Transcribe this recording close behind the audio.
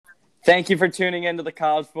Thank you for tuning into the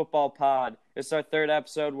College Football Pod. It's our third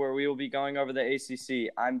episode where we will be going over the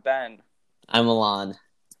ACC. I'm Ben. I'm Milan.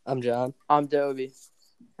 I'm John. I'm Dobie.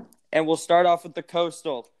 And we'll start off with the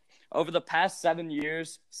Coastal. Over the past 7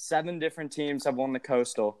 years, 7 different teams have won the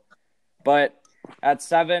Coastal. But at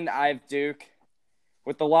 7, I have Duke.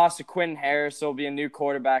 With the loss of Quentin Harris, there will be a new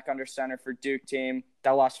quarterback under center for Duke team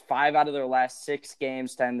that lost 5 out of their last 6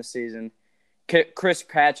 games to end the season. Chris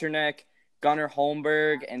Kaepernick, Gunnar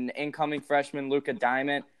Holmberg, and incoming freshman Luka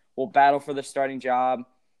Diamond will battle for the starting job.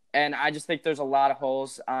 And I just think there's a lot of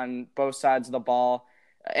holes on both sides of the ball.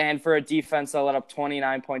 And for a defense that let up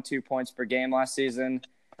 29.2 points per game last season,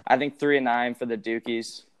 I think 3-9 for the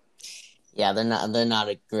Dukies. Yeah, they're not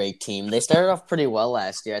a great team. They started off pretty well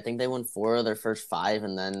last year. I think they won 4 of their first 5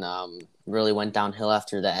 and then really went downhill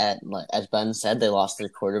after that. As Ben said, they lost their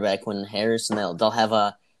quarterback, Quentin Harris, and they'll have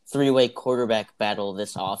a 3-way quarterback battle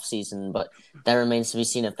this offseason, but that remains to be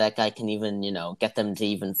seen if that guy can even, get them to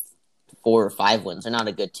even 4 or 5 wins. They're not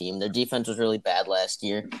a good team. Their defense was really bad last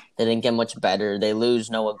year. They didn't get much better. They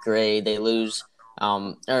lose Noah Gray. They lose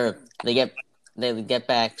they get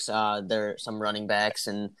back some running backs,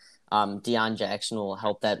 and Deion Jackson will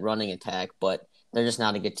help that running attack, but they're just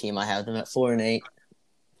not a good team. I have them at 4-8.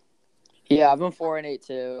 Yeah, I've been 4-8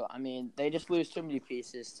 too. I mean, they just lose too many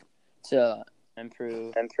pieces to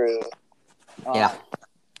improve. Yeah.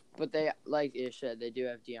 But they, like Ish said, they do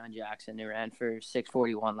have Deion Jackson who ran for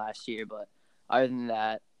 641 last year, but other than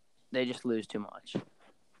that, they just lose too much.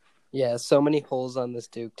 Yeah, so many holes on this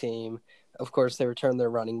Duke team. Of course, they returned their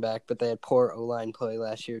running back, but they had poor O-line play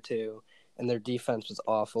last year too, and their defense was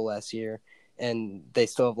awful last year, and they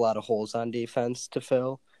still have a lot of holes on defense to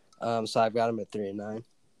fill. So I've got them at 3-9.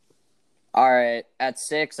 All right, at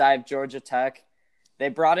 6, I have Georgia Tech. They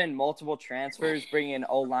brought in multiple transfers, bringing in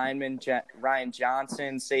O-lineman Ryan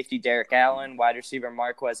Johnson, safety Derek Allen, wide receiver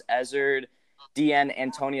Marquez Ezzard, DN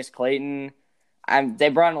Antonius Clayton. They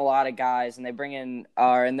brought in a lot of guys, and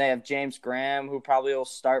they have James Graham, who probably will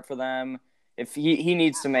start for them. If he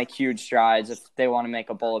needs to make huge strides if they want to make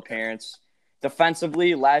a bowl appearance.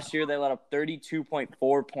 Defensively, last year they let up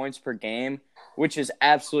 32.4 points per game, which is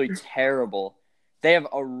absolutely terrible. They have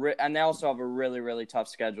and they also have a really, really tough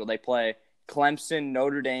schedule. They play Clemson,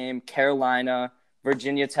 Notre Dame, Carolina,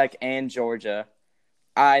 Virginia Tech, and Georgia.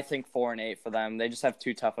 I think 4-8 for them. They just have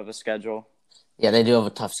too tough of a schedule. Yeah, they do have a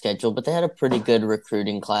tough schedule, but they had a pretty good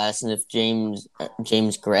recruiting class. And if James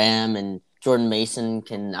Graham and Jordan Mason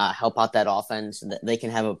can help out that offense, they can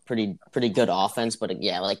have a pretty good offense. But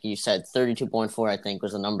yeah, like you said, 32.4 I think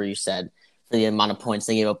was the number you said for the amount of points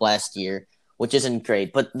they gave up last year, which isn't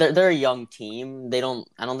great. But they're a young team. I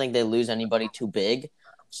don't think they lose anybody too big.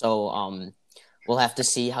 So we'll have to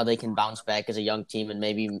see how they can bounce back as a young team and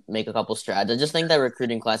maybe make a couple strides. I just think that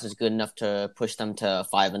recruiting class is good enough to push them to a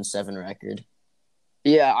 5-7 record.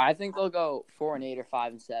 Yeah, I think they'll go 4-8 or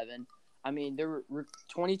 5-7. I mean, their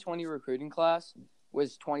 2020 recruiting class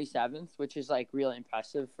was 27th, which is like really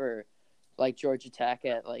impressive for like Georgia Tech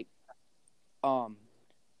at and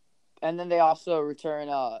then they also return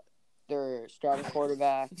their starting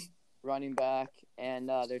quarterback, running back, and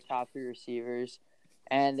their top 3 receivers.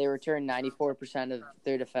 And they return 94% of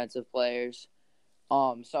their defensive players.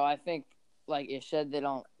 So I think, like Ish said, they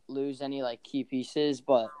don't lose any key pieces,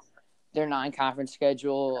 but their non-conference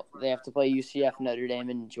schedule, they have to play UCF, Notre Dame,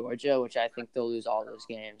 and Georgia, which I think they'll lose all those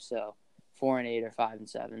games. So 4-8 or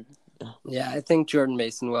 5-7. Yeah, I think Jordan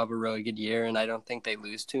Mason will have a really good year, and I don't think they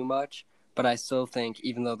lose too much. But I still think,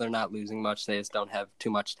 even though they're not losing much, they just don't have too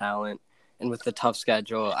much talent. And with the tough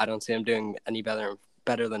schedule, I don't see them doing any better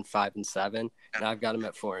than 5-7. And I've got them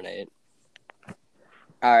at 4-8.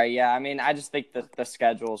 All right, yeah. I mean, I just think that the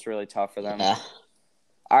schedule is really tough for them. Yeah.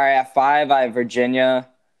 All right, at 5, I have Virginia.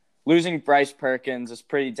 Losing Bryce Perkins is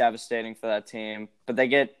pretty devastating for that team. But they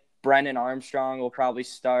get Brennan Armstrong will probably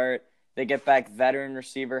start. They get back veteran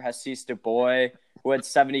receiver Hassis DuBois, who had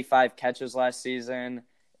 75 catches last season.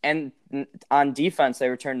 And on defense, they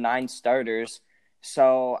returned 9 starters.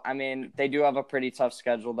 So, I mean, they do have a pretty tough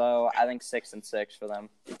schedule, though. I think 6-6 for them.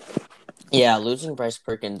 Yeah, losing Bryce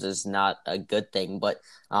Perkins is not a good thing, but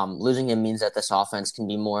losing him means that this offense can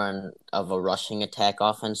be more of a rushing attack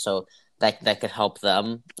offense, so that could help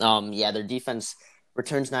them. Their defense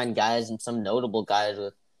returns 9 guys and some notable guys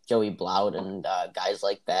with Joey Blount and guys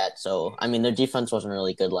like that. So, I mean, their defense wasn't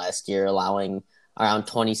really good last year, allowing around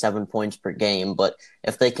 27 points per game, but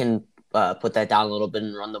if they can put that down a little bit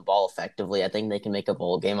and run the ball effectively, I think they can make a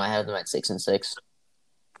bowl game. I have them at 6-6.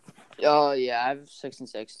 Oh yeah, I have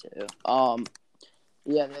 6-6 too.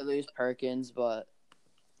 Yeah, they lose Perkins, but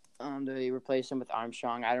they replace him with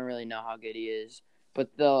Armstrong. I don't really know how good he is, but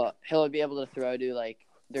he'll be able to throw to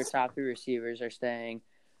their top 3 receivers are staying.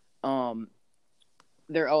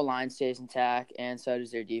 Their O-line stays intact, and so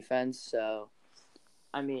does their defense. So,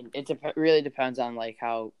 I mean, it really depends on like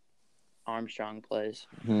how Armstrong plays.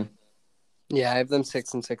 Mm-hmm. Yeah, I have them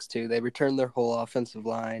 6-6 too. They returned their whole offensive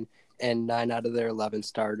line and 9 out of their 11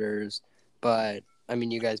 starters. But I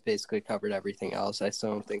mean, you guys basically covered everything else. I still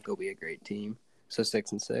don't think they'll be a great team. So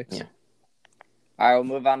 6-6. Yeah. All right, we'll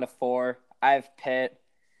move on to 4. I have Pitt.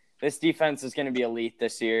 This defense is going to be elite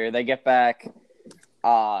this year. They get back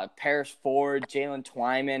Paris Ford, Jalen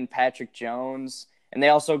Twyman, Patrick Jones, and they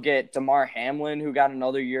also get DeMar Hamlin, who got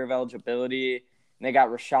another year of eligibility. And they got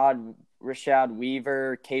Rashad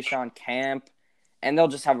Weaver, Kayshawn Camp, and they'll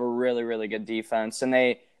just have a really, really good defense. And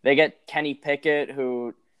they get Kenny Pickett,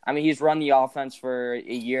 who, I mean, he's run the offense for a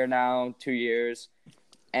year now, 2 years.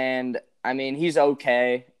 And, I mean, he's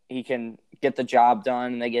okay. He can get the job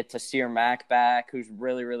done. And they get Tasir Mack back, who's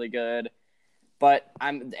really, really good. But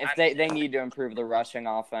if they need to improve the rushing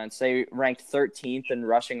offense. They ranked 13th in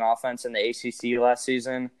rushing offense in the ACC last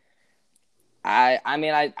season. I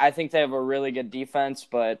think they have a really good defense,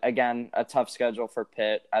 but again, a tough schedule for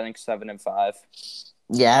Pitt. I think 7-5.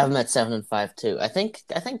 Yeah, I have them at 7-5 too. I think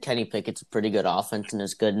Kenny Pickett's a pretty good offense and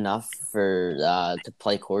is good enough for to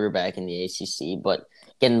play quarterback in the ACC. But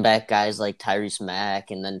getting back guys like Tyrese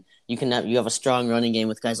Mack, and then you have a strong running game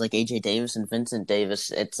with guys like AJ Davis and Vincent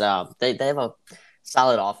Davis. It's they have a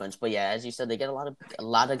solid offense. But yeah, as you said, they get a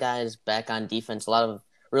lot of guys back on defense. A lot of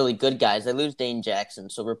really good guys. They lose Dane Jackson,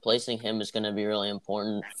 so replacing him is going to be really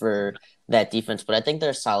important for that defense. But I think they're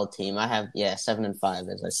a solid team. I have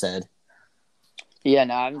 7-5 as I said. Yeah,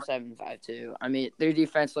 no, I'm 7-5 too. I mean, their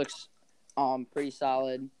defense looks pretty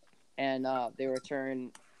solid, and they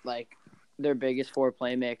return like their biggest 4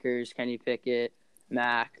 playmakers: Kenny Pickett,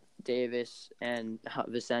 Mack, Davis, and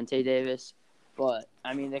Vicente Davis. But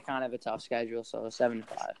I mean, they kind of have a tough schedule, so 7-5.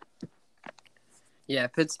 Yeah,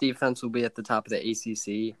 Pitt's defense will be at the top of the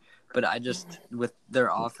ACC, but with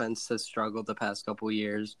their offense has struggled the past couple of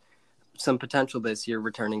years. Some potential this year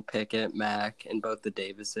returning Pickett, Mack, and both the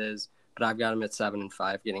Davises. But I've got them at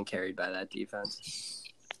 7-5, getting carried by that defense.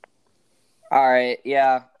 All right,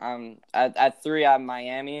 yeah. At 3, I have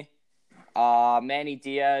Miami. Manny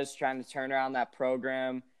Diaz trying to turn around that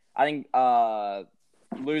program. I think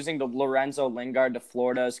losing to Lorenzo Lingard to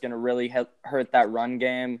Florida is going to really hurt that run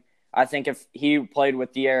game. I think if he played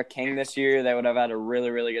with De'Ara King this year, they would have had a really,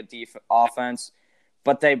 really good offense.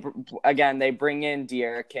 But they bring in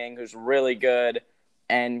De'Ara King, who's really good,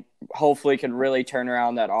 and hopefully can really turn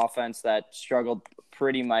around that offense that struggled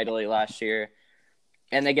pretty mightily last year.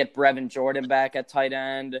 And they get Brevin Jordan back at tight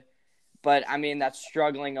end. But, I mean, that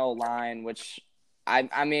struggling O-line, which, I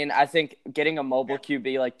think getting a mobile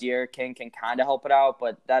QB like De'Ara King can kind of help it out,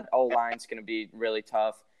 but that O-line's going to be really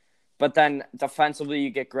tough. But then defensively, you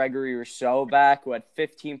get Gregory Rousseau back, who had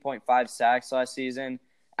 15.5 sacks last season.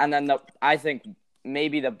 And then I think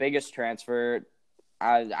maybe the biggest transfer,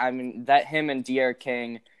 that him and De'Ara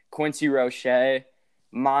King, Quincy Roche,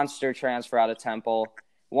 monster transfer out of Temple,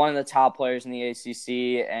 one of the top players in the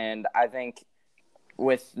ACC, and I think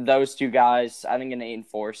with those two guys, I think an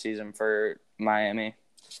 8-4 season for Miami.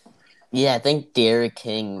 Yeah, I think De'Ara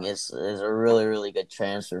King is a really, really good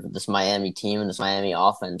transfer for this Miami team and this Miami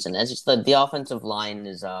offense. And as you said, the offensive line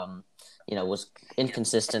is was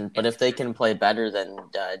inconsistent, but if they can play better than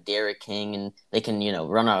De'Ara King and they can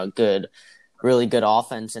run a really good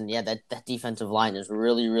offense, and that defensive line is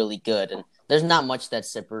really, really good. And there's not much that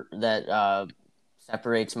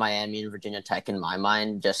separates Miami and Virginia Tech in my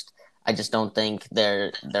mind. I just don't think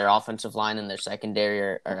their offensive line and their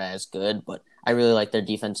secondary are as good, but I really like their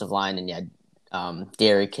defensive line, and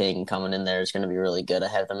De'Ara King coming in there is going to be really good. I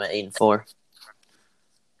have them at 8-4.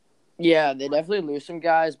 Yeah, they definitely lose some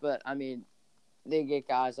guys, but I mean, they get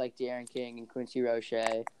guys like De'Ara King and Quincy Roche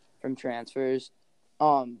from transfers.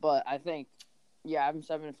 But I think, I'm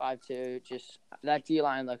 7-5 too. Just that D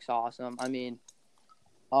line looks awesome. I mean,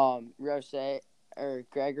 Roche or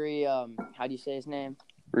Gregory, how do you say his name?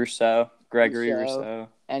 Gregory Rousseau.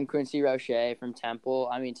 And Quincy Roche from Temple.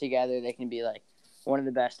 I mean, together they can be like one of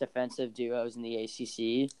the best defensive duos in the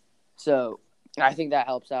ACC. So I think that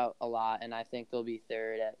helps out a lot, and I think they'll be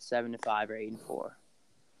third at 7-5 or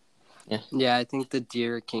 8-4. Yeah, I think the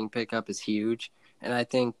De'Ara King pickup is huge, and I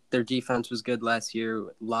think their defense was good last year.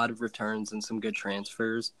 A lot of returns and some good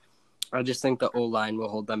transfers. I just think the O-line will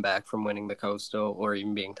hold them back from winning the Coastal or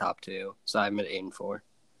even being top 2. So I'm at 8-4.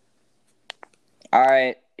 All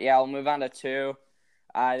right. Yeah, we'll move on to 2.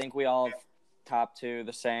 I think we all have top 2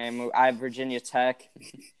 the same. I have Virginia Tech.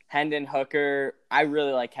 Hendon Hooker. I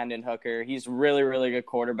really like Hendon Hooker. He's really, really good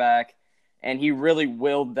quarterback, and he really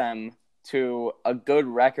willed them to a good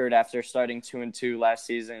record after starting 2-2 last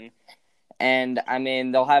season. And, I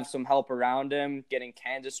mean, they'll have some help around him, getting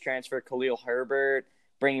Kansas transfer Khalil Herbert,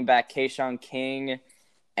 bringing back Kayshawn King.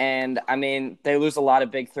 And, I mean, they lose a lot of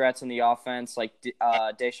big threats in the offense, like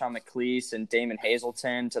Deshaun McCleese and Damon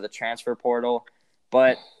Hazleton to the transfer portal.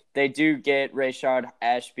 But they do get Rashard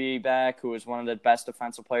Ashby back, who was one of the best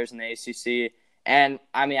defensive players in the ACC. And,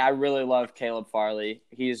 I mean, I really love Caleb Farley.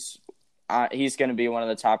 He's going to be one of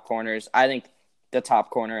the top corners. I think the top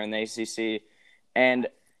corner in the ACC. And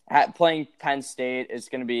playing Penn State is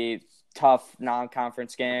going to be tough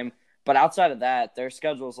non-conference game. But outside of that, their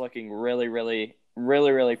schedule is looking really, really,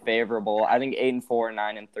 really, really favorable. I think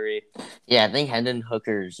 8-4, 9-3. Yeah, I think Hendon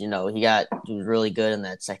Hooker's, he was really good in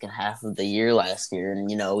that second half of the year last year. And,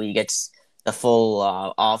 he gets the full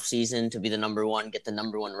off season to be the number one, get the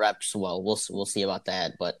number one reps. Well, we'll see about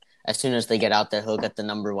that. But as soon as they get out there, he'll get the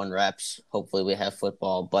number one reps. Hopefully we have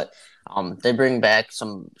football. But they bring back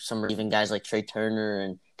some even guys like Trey Turner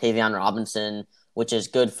and Tavion Robinson, which is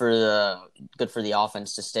good for the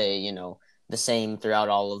offense to stay, the same throughout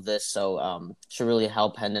all of this. So should really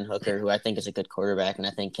help Hendon Hooker, who I think is a good quarterback and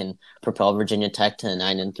I think can propel Virginia Tech to a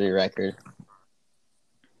 9-3 record.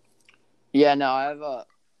 Yeah, no, I have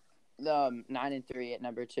the 9-3 at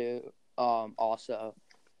number 2. Also,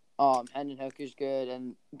 Hendon Hooker's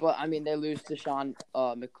good, but I mean they lose to Sean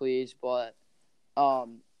McCleese, but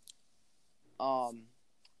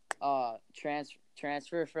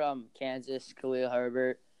transfer from Kansas Khalil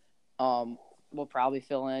Herbert will probably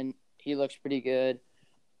fill in. He looks pretty good.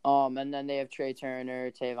 And then they have Trey Turner,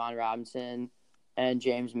 Tavon Robinson, and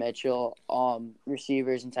James Mitchell,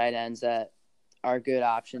 receivers and tight ends that are good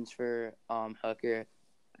options for Hooker.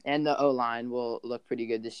 And the O-line will look pretty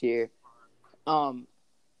good this year.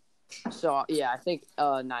 So, yeah, I think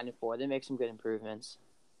 9-4. They make some good improvements.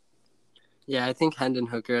 Yeah, I think Hendon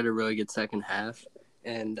Hooker had a really good second half,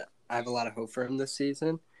 and I have a lot of hope for him this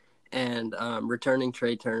season. And returning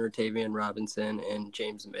Trey Turner, Tavion Robinson, and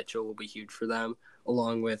James Mitchell will be huge for them,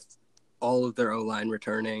 along with all of their O-line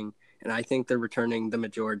returning. And I think they're returning the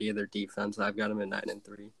majority of their defense. I've got them at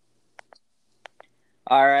 9-3.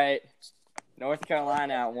 All right. North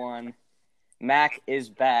Carolina at 1. Mac is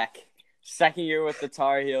back. Second year with the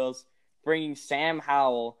Tar Heels, bringing Sam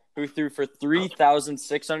Howell, who threw for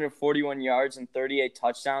 3,641 yards and 38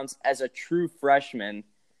 touchdowns as a true freshman.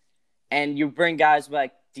 And you bring guys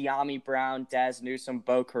like De'Ami Brown, Daz Newsome,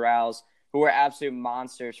 Bo Corrals, who are absolute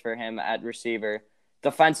monsters for him at receiver.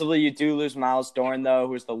 Defensively, you do lose Miles Dorn, though,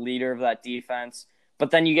 who's the leader of that defense.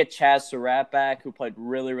 But then you get Chaz Surratt back, who played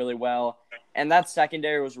really, really well. And that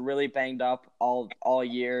secondary was really banged up all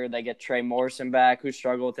year. They get Trey Morrison back, who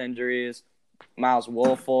struggled with injuries. Miles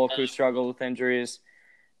Woolfolk, who struggled with injuries.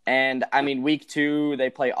 And, I mean, week 2, they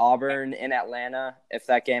play Auburn in Atlanta, if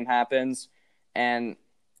that game happens. And,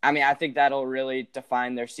 I mean, I think that'll really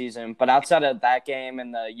define their season. But outside of that game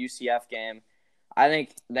and the UCF game, I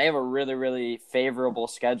think they have a really, really favorable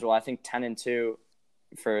schedule. I think 10-2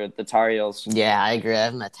 for the Tar Heels. Yeah, I agree. I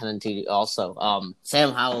have them at 10-2 also.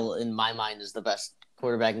 Sam Howell, in my mind, is the best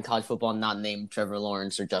quarterback in college football, not named Trevor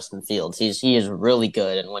Lawrence or Justin Fields. He is really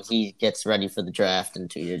good, and when he gets ready for the draft in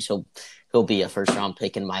 2 years, he'll be a first-round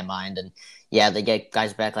pick in my mind. And, yeah, they get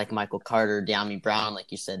guys back like Michael Carter, De'Ami Brown,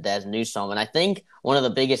 like you said, Daz Newsome. And I think one of the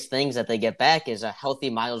biggest things that they get back is a healthy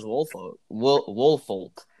Miles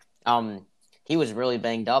Woolfolk. He was really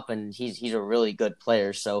banged up, and he's a really good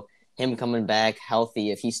player. So him coming back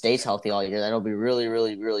healthy, if he stays healthy all year, that'll be really,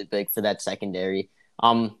 really, really big for that secondary.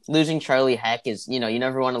 Losing Charlie Heck is, you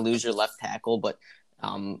never want to lose your left tackle, but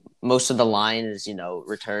most of the line is,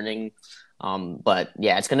 returning. But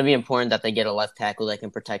yeah, it's going to be important that they get a left tackle that can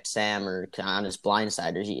protect Sam or on his blind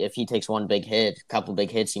side. Or if he takes one big hit, a couple big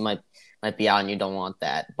hits, he might be out, and you don't want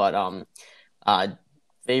that. But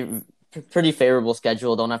pretty favorable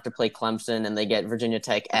schedule. Don't have to play Clemson, and they get Virginia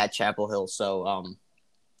Tech at Chapel Hill. So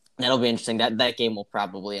that'll be interesting. That game will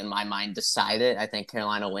probably, in my mind, decide it. I think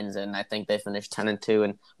Carolina wins it, and I think they finish 10-2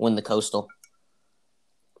 and win the Coastal.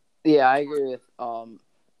 Yeah, I agree with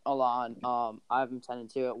Alon. I have them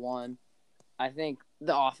 10-2 at 1. I think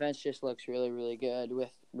the offense just looks really, really good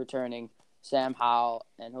with returning Sam Howell,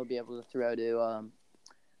 and he'll be able to throw to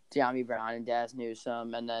De'Ami Brown and Daz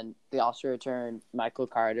Newsome. And then they also returned Michael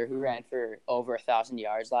Carter, who ran for over 1,000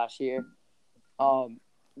 yards last year.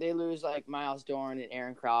 They lose like Miles Dorn and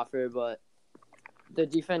Aaron Crawford, but the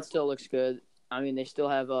defense still looks good. I mean, they still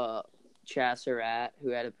have Chaz Surratt,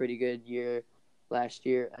 who had a pretty good year last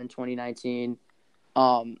year in 2019.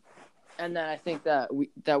 And then I think that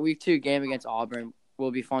week 2 game against Auburn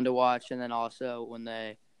will be fun to watch, and then also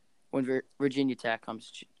when Virginia Tech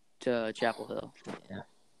comes to Chapel Hill. Yeah.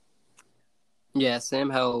 Yeah, Sam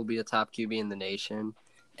Howell will be a top QB in the nation,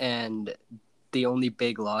 and the only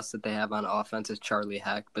big loss that they have on offense is Charlie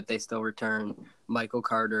Heck, but they still return Michael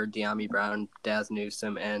Carter, De'Ami Brown, Daz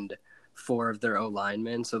Newsome, and 4 of their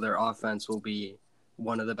O-linemen, so their offense will be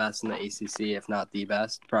one of the best in the ACC, if not the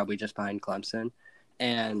best, probably just behind Clemson.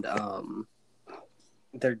 And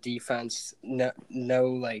their defense, no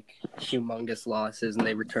like humongous losses, and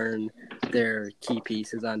they return their key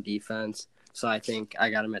pieces on defense. So I think I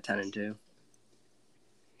got them at 10-2.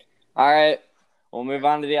 All right, we'll move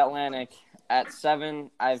on to the Atlantic. At 7,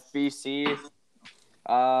 I have BC.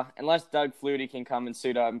 Unless Doug Flutie can come and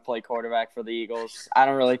suit up and play quarterback for the Eagles, I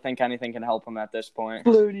don't really think anything can help him at this point.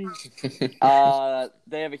 Flutie.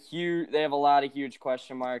 They have a lot of huge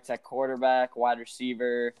question marks at quarterback, wide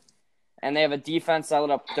receiver, and they have a defense that let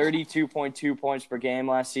up 32.2 points per game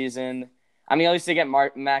last season. I mean, at least they get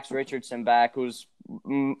Max Richardson back, who's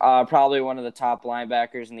probably one of the top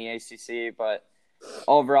linebackers in the ACC. But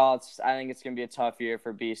overall, I think it's going to be a tough year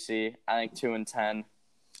for BC. I think 2-10.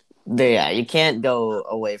 Yeah, you can't go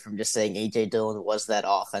away from just saying A.J. Dillon was that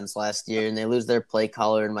offense last year, and they lose their play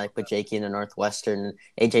caller and Mike Pacheco in Northwestern.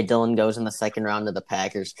 A.J. Dillon goes in the second round of the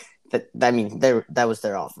Packers. That was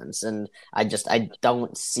their offense, and I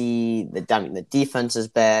don't see the defense is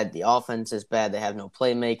bad, the offense is bad. They have no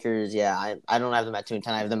playmakers. Yeah, I don't have them at 2-10.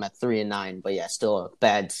 I have them at 3-9. But yeah, still a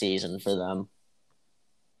bad season for them.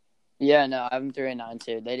 Yeah, no, I have them 3-9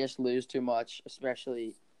 too. They just lose too much,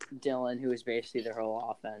 especially Dillon, who is basically their whole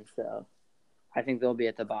offense. So I think they'll be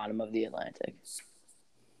at the bottom of the Atlantic.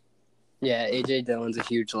 Yeah, A.J. Dillon's a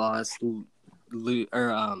huge loss.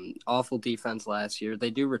 Awful defense last year. They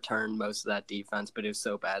do return most of that defense, but it was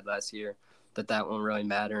so bad last year that won't really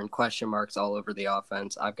matter. And question marks all over the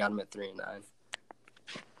offense. I've got them at 3-9.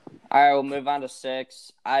 All right, we'll move on to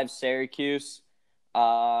 6. I have Syracuse.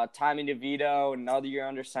 Tommy DeVito, another year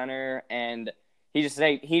under center, and he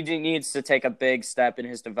needs to take a big step in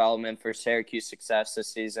his development for Syracuse success this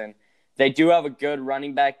season. They do have a good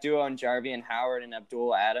running back duo in Jarvian Howard and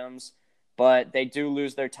Abdul Adams, but they do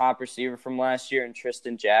lose their top receiver from last year in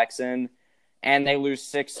Tristan Jackson, and they lose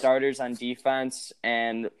 6 starters on defense.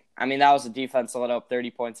 And, I mean, that was a defense that let up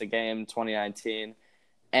 30 points a game in 2019.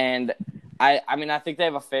 And, I think they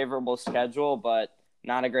have a favorable schedule, but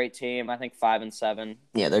not a great team. I think 5-7.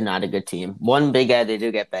 Yeah, they're not a good team. One big guy they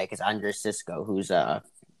do get back is Andre Cisco, who's a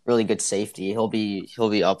really good safety. He'll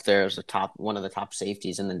be up there as one of the top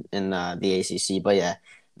safeties in the ACC. But yeah,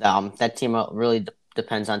 that team really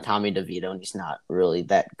depends on Tommy DeVito, and he's not really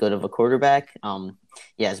that good of a quarterback.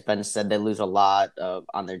 Yeah, as Ben said, they lose a lot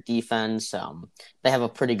on their defense. They have a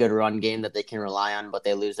pretty good run game that they can rely on, but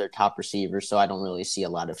they lose their top receiver, so I don't really see a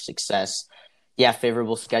lot of success. Yeah,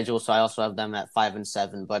 favorable schedule, so I also have them at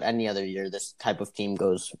 5-7. But any other year, this type of team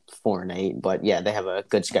goes 4-8. But yeah, they have a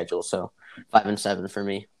good schedule, so 5-7 for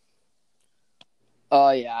me.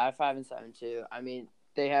 Oh yeah, I have 5-7 too. I mean,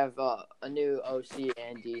 they have a new OC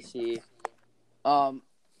and DC.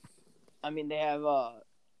 I mean, they have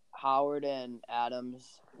Howard and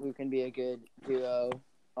Adams, who can be a good duo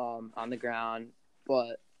on the ground,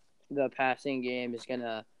 but the passing game is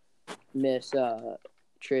gonna miss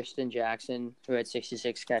Tristan Jackson, who had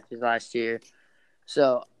 66 catches last year.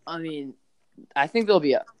 So, I mean, I think they'll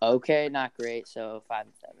be okay, not great. So 5-7.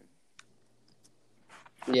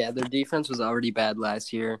 Yeah, their defense was already bad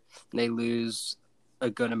last year. They lose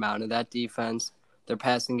a good amount of that defense. Their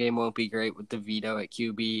passing game won't be great with DeVito at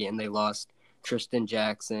QB, and they lost Tristan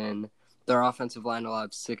Jackson. Their offensive line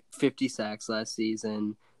allowed 50 sacks last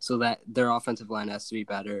season, so that their offensive line has to be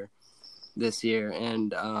better this year.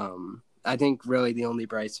 And I think really the only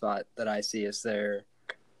bright spot that I see is their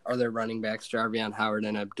running backs, Jarvian Howard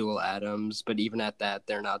and Abdul Adams. But even at that,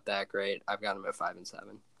 they're not that great. I've got them at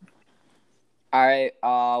 5-7. All right,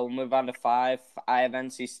 we'll move on to 5. I have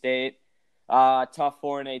NC State. Tough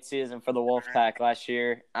 4-8 season for the Wolfpack last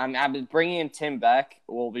year. I've been bringing in Tim Beck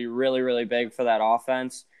will be really, really big for that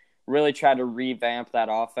offense. Really try to revamp that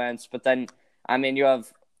offense. But then, I mean, you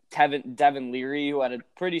have Devin Leary, who had a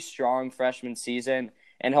pretty strong freshman season,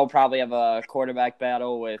 and he'll probably have a quarterback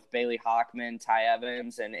battle with Bailey Hawkman, Ty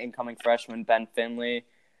Evans, and incoming freshman Ben Finley.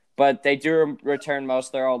 But they do return most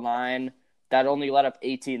of their old line. That only let up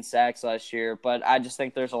 18 sacks last year, but I just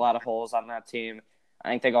think there's a lot of holes on that team. I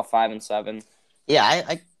think they go 5-7. Yeah,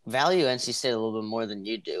 I value NC State a little bit more than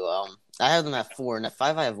you do. I have them at 4, and at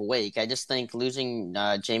 5 I have Wake. I just think losing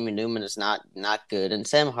Jamie Newman is not good, and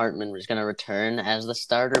Sam Hartman is going to return as the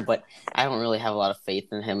starter, but I don't really have a lot of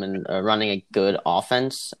faith in him in running a good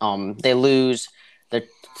offense. They lose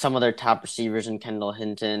some of their top receivers in Kendall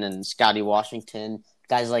Hinton and Scotty Washington,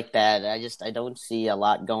 guys like that. I don't see a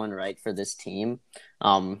lot going right for this team.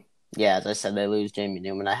 Yeah, as I said, they lose Jamie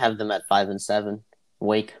Newman. I have them at 5-7.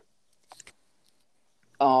 Wake.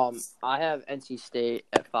 I have NC State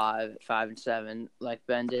at 5-7, like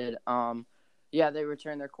Ben did. Yeah, they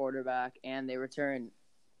return their quarterback and they return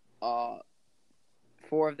uh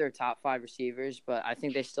 4 of their top 5 receivers, but I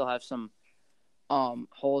think they still have some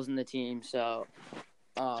holes in the team. So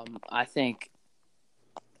I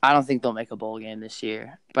don't think they'll make a bowl game this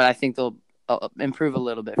year, but I think they'll improve a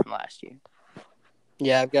little bit from last year.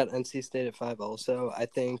 Yeah, I've got NC State at 5 also.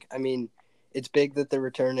 It's big that they're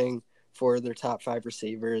returning for their top 5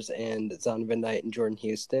 receivers and Zonovan Knight and Jordan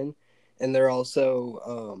Houston. And they're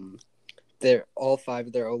also, they're all 5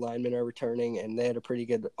 of their O linemen are returning, and they had a pretty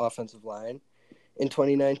good offensive line in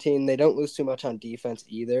 2019. They don't lose too much on defense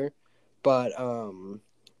either, but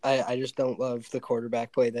I just don't love the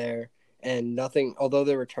quarterback play there. And nothing, although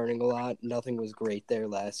they're returning a lot, nothing was great there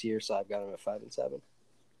last year, so I've got them at 5-7.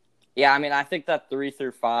 Yeah, I mean, I think that 3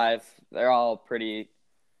 through 5, they're all pretty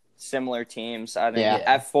similar teams. I think Yeah.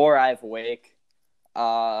 at 4, I have Wake.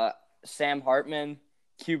 Sam Hartman,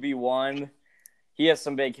 QB1. He has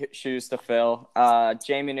some big shoes to fill.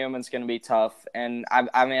 Jamie Newman's going to be tough. And,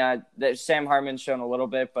 Sam Hartman's shown a little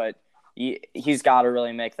bit, but he's got to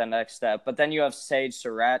really make the next step. But then you have Sage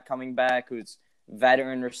Surratt coming back, who's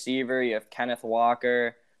veteran receiver. You have Kenneth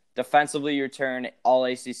Walker. Defensively, you return all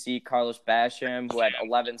ACC Carlos Basham, who had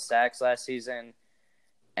 11 sacks last season.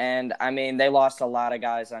 And, I mean, they lost a lot of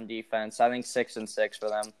guys on defense. I think 6-6 for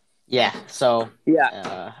them. Yeah, so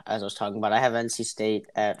Yeah. as I was talking about, I have NC State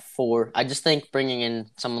at 4. I just think bringing in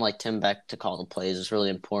someone like Tim Beck to call the plays is really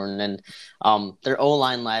important. And their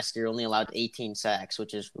O-line last year only allowed 18 sacks,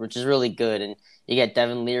 which is really good. And you get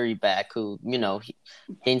Devin Leary back, who he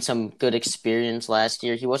gained some good experience last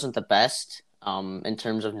year. He wasn't the best in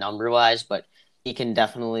terms of number-wise, but he can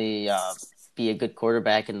definitely be a good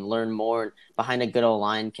quarterback and learn more. Behind a good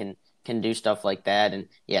O-line can do stuff like that. And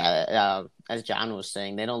as John was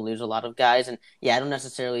saying, they don't lose a lot of guys. And I don't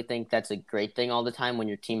necessarily think that's a great thing all the time when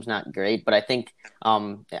your team's not great. But I think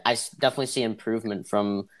I definitely see improvement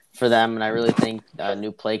for them. And I really think a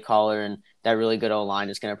new play caller and that really good O-line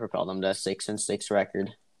is going to propel them to a 6-6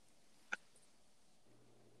 record.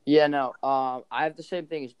 Yeah, no. I have the same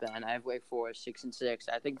thing as Ben. I have Wake Forest 6-6.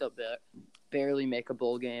 I think they'll barely make a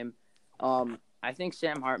bowl game. I think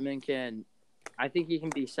Sam Hartman can. I think he can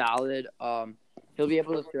be solid. He'll be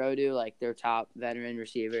able to throw to like their top veteran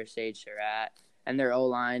receiver, Sage Surratt, and their O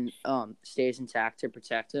line stays intact to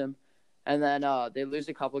protect him. And then they lose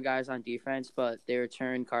a couple guys on defense, but they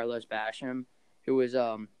return Carlos Basham, who was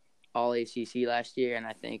all ACC last year, and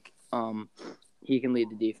I think he can lead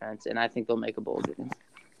the defense, and I think they'll make a bowl game.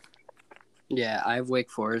 Yeah, I have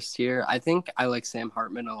Wake Forest here. I think I like Sam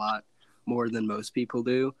Hartman a lot more than most people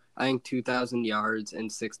do. I think 2,000 yards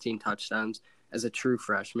and 16 touchdowns as a true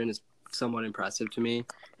freshman is somewhat impressive to me.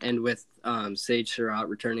 And with Sage Surratt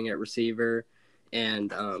returning at receiver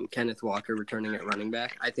and Kenneth Walker returning at running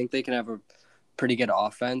back, I think they can have a pretty good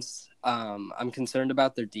offense. I'm concerned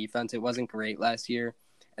about their defense. It wasn't great last year,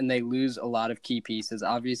 and they lose a lot of key pieces.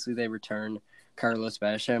 Obviously, they return Carlos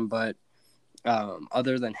Basham, but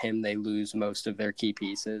other than him, they lose most of their key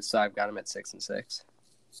pieces. So I've got them at 6-6.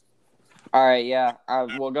 All right, yeah.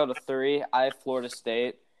 We'll go to 3. I have Florida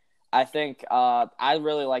State. I think I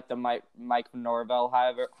really like the Mike Norvell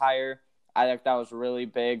hire. I think that was really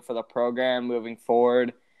big for the program moving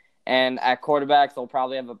forward. And at quarterback, they'll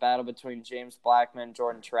probably have a battle between James Blackman and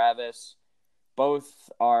Jordan Travis. Both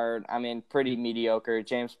are, pretty mediocre.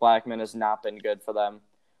 James Blackman has not been good for them.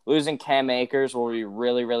 Losing Cam Akers will be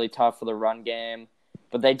really, really tough for the run game.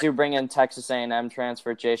 But they do bring in Texas A&M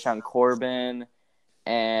transfer Jayshon Corbin.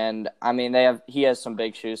 And, he has some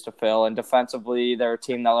big shoes to fill. And defensively, they're a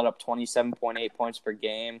team that let up 27.8 points per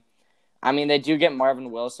game. They do get Marvin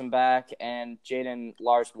Wilson back and Jaden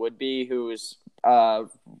Lars-Woodby, who's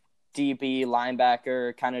DB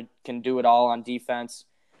linebacker, kind of can do it all on defense.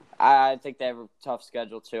 I think they have a tough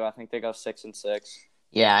schedule, too. I think they go 6-6.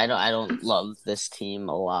 Yeah, I don't love this team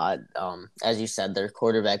a lot. As you said, their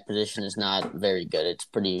quarterback position is not very good. It's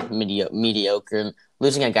pretty mediocre. And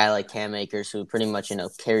losing a guy like Cam Akers, who pretty much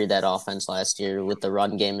carried that offense last year with the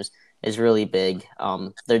run game, is really big.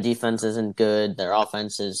 Their defense isn't good. Their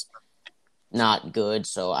offense is not good.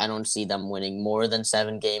 So I don't see them winning more than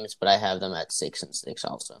 7 games. But I have them at 6-6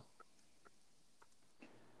 also.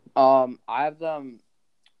 I have them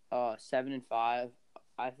 7-5.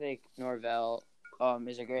 I think Norvell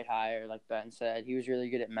is a great hire, like Ben said. He was really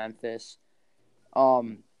good at Memphis.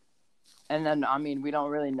 And then, we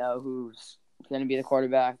don't really know who's going to be the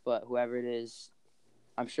quarterback, but whoever it is,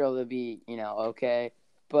 I'm sure they'll be, okay.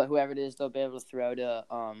 But whoever it is, they'll be able to throw to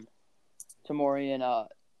Morian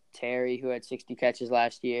Terry, who had 60 catches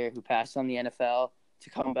last year, who passed on the NFL to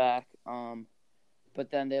come back. But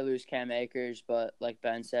then they lose Cam Akers. But like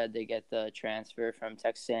Ben said, they get the transfer from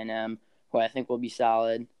Texas A&M, who I think will be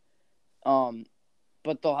solid.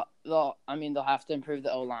 But they'll have to improve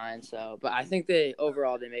the O-line. So, but I think they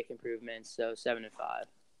make improvements. So 7-5.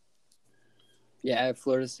 Yeah, I have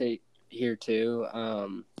Florida State here too.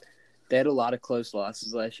 They had a lot of close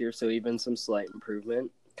losses last year, so even some slight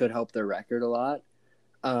improvement could help their record a lot.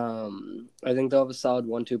 I think they'll have a solid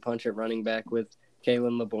 1-2 punch at running back with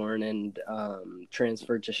Kalen LeBourne and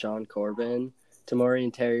transferred to Sean Corbin. Tamori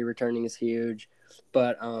and Terry returning is huge,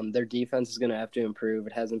 but their defense is going to have to improve.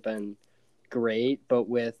 It hasn't been great, but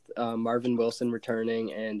with Marvin Wilson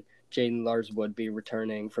returning and Jaden Lars Woodby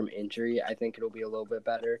returning from injury, I think it'll be a little bit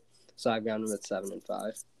better. So I've got them at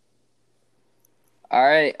 7-5. All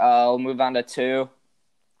right, we'll move on to 2.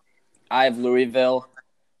 I have Louisville.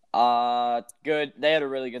 Good. They had a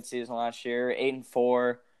really good season last year.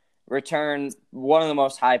 8-4. Returned one of the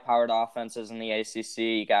most high-powered offenses in the ACC.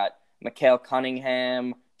 You got Mikael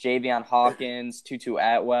Cunningham, Javion Hawkins, Tutu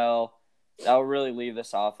Atwell. That will really leave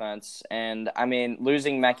this offense. And, I mean,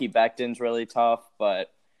 losing Mekhi Becton's really tough,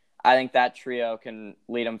 but I think that trio can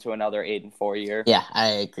lead them to another 8-4 year. Yeah, I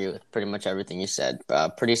agree with pretty much everything you said.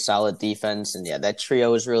 Pretty solid defense, and yeah, that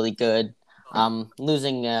trio is really good.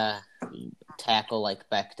 Losing tackle like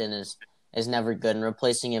Becton is never good, and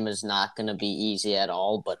replacing him is not going to be easy at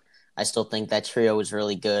all. But I still think that trio is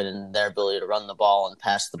really good, and their ability to run the ball and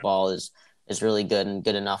pass the ball is really good and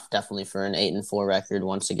good enough, definitely for an 8-4 record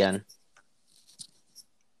once again.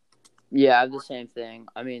 Yeah, I have the same thing.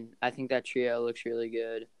 I mean, I think that trio looks really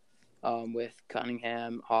good. With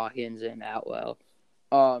Cunningham, Hawkins, and Atwell.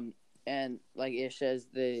 And like Ish says,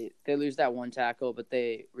 they lose that one tackle, but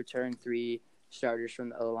they return 3 starters from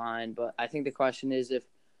the O-line. But I think the question is if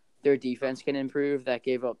their defense can improve. That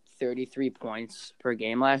gave up 33 points per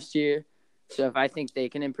game last year. So if I think they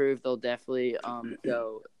can improve, they'll definitely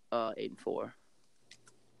go 8-4.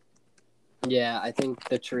 Yeah, I think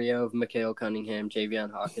the trio of Mikael Cunningham,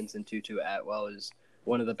 Javion Hawkins, and Tutu Atwell is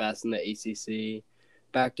one of the best in the ACC.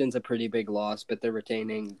 Becton's a pretty big loss, but they're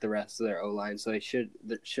retaining the rest of their O-line, so there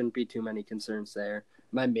shouldn't be too many concerns there.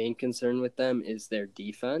 My main concern with them is their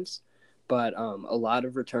defense, but a lot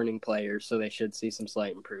of returning players, so they should see some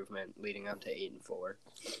slight improvement leading up to 8-4.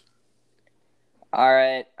 All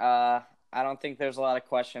right. I don't think there's a lot of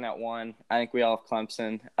question at 1. I think we all have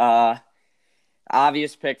Clemson.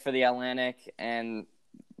 Obvious pick for the Atlantic and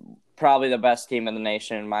probably the best team in the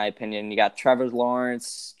nation, in my opinion. You got Trevor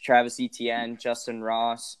Lawrence, Travis Etienne, Justin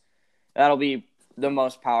Ross. That'll be the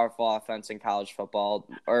most powerful offense in college football,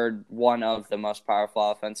 or one of the most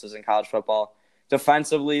powerful offenses in college football.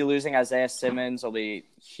 Defensively, losing Isaiah Simmons will be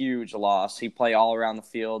a huge loss. He play all around the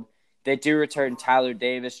field. They do return Tyler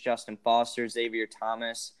Davis, Justin Foster, Xavier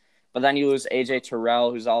Thomas. But then you lose A.J.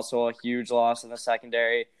 Terrell, who's also a huge loss in the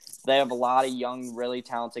secondary. They have a lot of young, really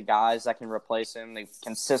talented guys that can replace him. They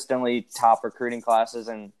consistently top recruiting classes,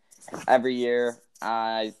 and every year,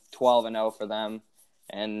 12-0 for them.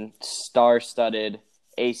 And star-studded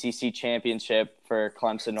ACC championship for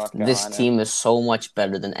Clemson, North Carolina. This team is so much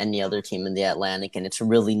better than any other team in the Atlantic, and it's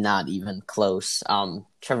really not even close.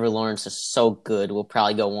 Trevor Lawrence is so good. We'll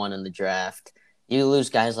probably go 1 in the draft. You lose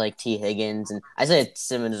guys like T. Higgins, and Isaiah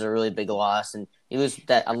Simmons is a really big loss, and you lose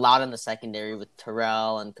that a lot in the secondary with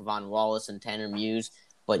Terrell and Kevon Wallace and Tanner Muse,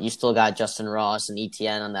 but you still got Justin Ross and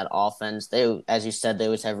Etienne on that offense. They, as you said, they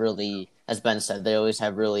always have really, as Ben said, they always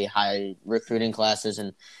have really high recruiting classes,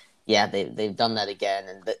 and yeah, they've done that again,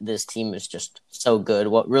 and this team is just so good.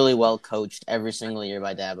 Really well coached every single year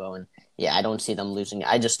by Dabo, and yeah, I don't see them losing.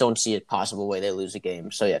 I just don't see a possible way they lose a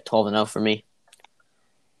game. So yeah, 12-0 for me.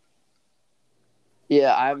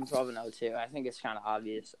 Yeah, I have 12-0 too. I think it's kind of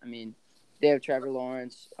obvious. I mean, they have Trevor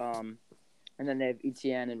Lawrence, and then they have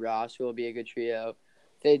Etienne and Ross, who will be a good trio.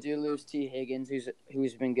 They do lose T. Higgins,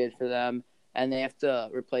 who's been good for them, and they have to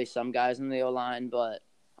replace some guys in the O-line. But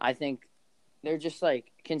I think they're just like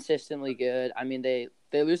consistently good. I mean, they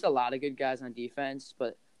lose a lot of good guys on defense,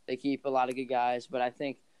 but they keep a lot of good guys. But I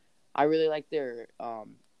think I really like their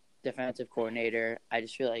defensive coordinator. I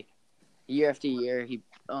just feel like year after year he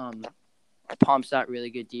pumps out really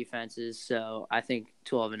good defenses, so I think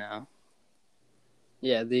 12-0.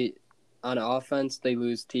 Yeah, on offense they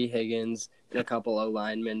lose T. Higgins and a couple of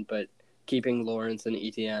linemen, but keeping Lawrence and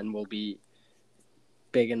Etienne will be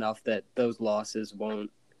big enough that those losses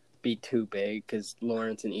won't be too big because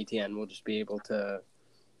Lawrence and Etienne will just be able to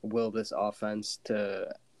will this offense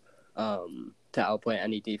to outplay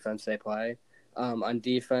any defense they play. On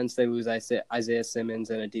defense, they lose Isaiah Simmons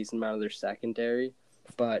and a decent amount of their secondary.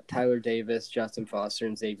 but Tyler Davis, Justin Foster,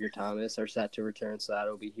 and Xavier Thomas are set to return, so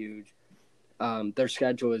that'll be huge. Their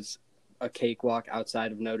schedule is a cakewalk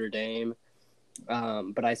outside of Notre Dame,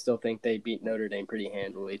 but I still think they beat Notre Dame pretty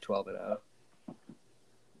handily, 12-0.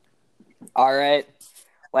 All right.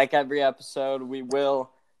 Like every episode, we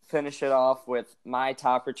will finish it off with my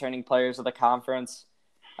top returning players of the conference.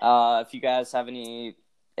 If you guys have any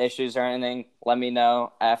issues or anything, let me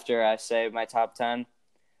know after I say my top 10.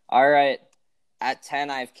 All right. At 10,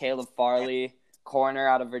 I have Caleb Farley, corner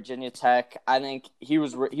out of Virginia Tech. I think he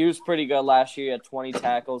was pretty good last year. He had 20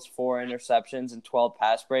 tackles, 4 interceptions, and 12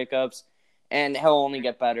 pass breakups. And he'll only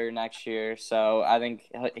get better next year. So I think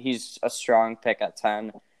he's a strong pick at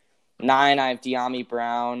 10. 9, I have De'Ami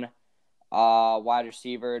Brown, wide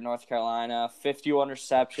receiver, North Carolina. 51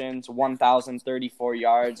 receptions, 1,034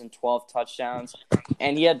 yards, and 12 touchdowns.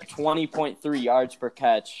 And he had 20.3 yards per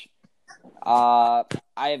catch. At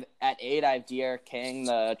 8, I have De'Aaron King,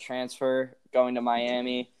 the transfer going to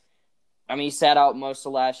Miami. I mean, he sat out most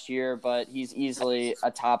of last year, but he's easily a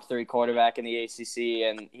top 3 quarterback in the ACC,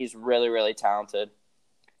 and he's really, really talented.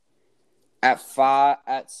 At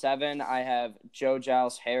 7, I have Joe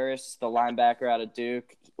Giles Harris, the linebacker out of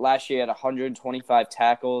Duke. Last year, he had 125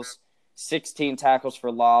 tackles, 16 tackles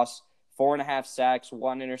for loss, 4.5 sacks,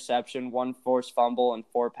 1 interception, 1 forced fumble, and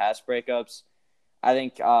 4 pass breakups. I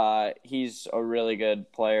think he's a really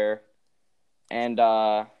good player. And,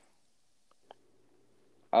 oh,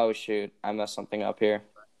 shoot, I messed something up here.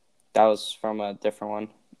 That was from a different one.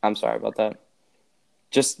 I'm sorry about that.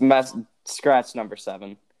 Scratch number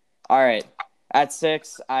 7. All right. At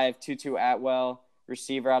 6, I have Tutu Atwell,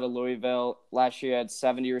 receiver out of Louisville. Last year, he had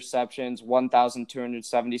 70 receptions,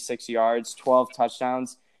 1,276 yards, 12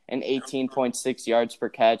 touchdowns, and 18.6 yards per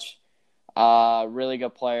catch. Really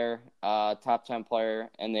good player, top 10 player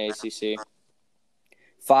in the ACC.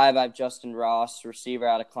 5, I have Justin Ross, receiver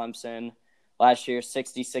out of Clemson. Last year,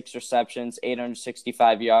 66 receptions,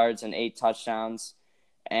 865 yards, and 8 touchdowns.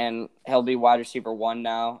 And he'll be wide receiver 1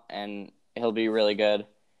 now, and he'll be really good.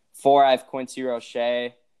 4, I have Quincy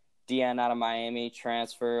Roche, DN out of Miami,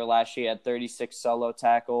 transfer. Last year, he had 36 solo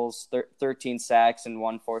tackles, 13 sacks, and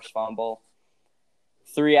 1 forced fumble.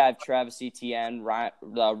 3, I have Travis Etienne,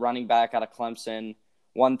 the running back out of Clemson,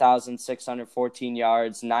 1,614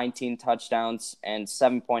 yards, 19 touchdowns, and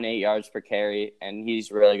 7.8 yards per carry, and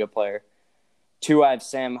he's a really good player. 2, I have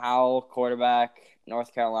Sam Howell, quarterback,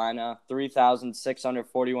 North Carolina,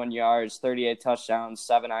 3,641 yards, 38 touchdowns,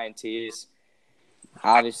 7 INTs.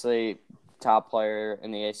 Obviously, top player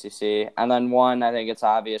in the ACC. And then 1, I think it's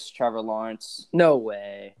obvious, Trevor Lawrence. No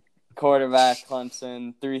way. Quarterback,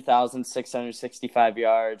 Clemson, 3,665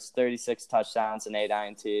 yards, 36 touchdowns, and 8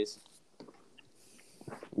 INTs.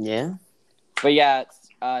 Yeah. But yeah,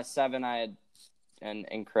 7, I had an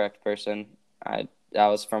incorrect person. That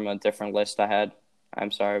was from a different list I had.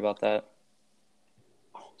 I'm sorry about that.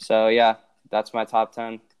 So yeah, that's my top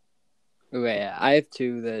 10. Okay, I have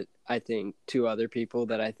 2 other people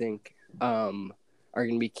that I think are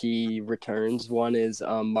going to be key returns. One is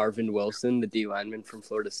Marvin Wilson, the D lineman from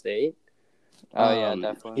Florida State. Oh yeah,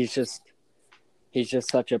 definitely. He's just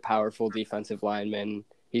such a powerful defensive lineman.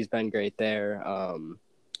 He's been great there.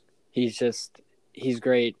 He's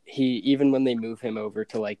great. Even when they move him over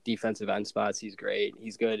to like defensive end spots, he's great.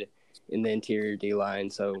 He's good in the interior D line.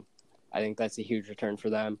 So I think that's a huge return for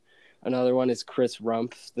them. Another one is Chris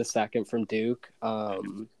Rumpf, the second from Duke.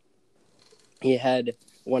 He had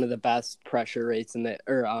one of the best pressure rates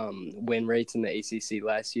win rates in the ACC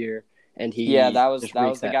last year, and that was the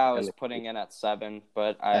guy I was putting in at 7,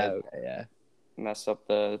 but I messed up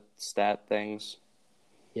the stat things.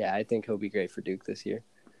 Yeah, I think he'll be great for Duke this year.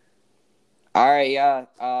 All right, yeah.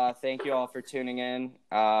 Thank you all for tuning in.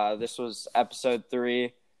 This was episode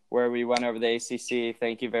 3, where we went over the ACC.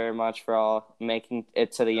 Thank you very much for all making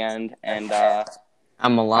it to the end. And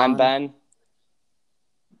I'm Milan. I'm Ben.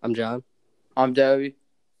 I'm John. I'm Dobie.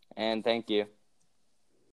 And thank you.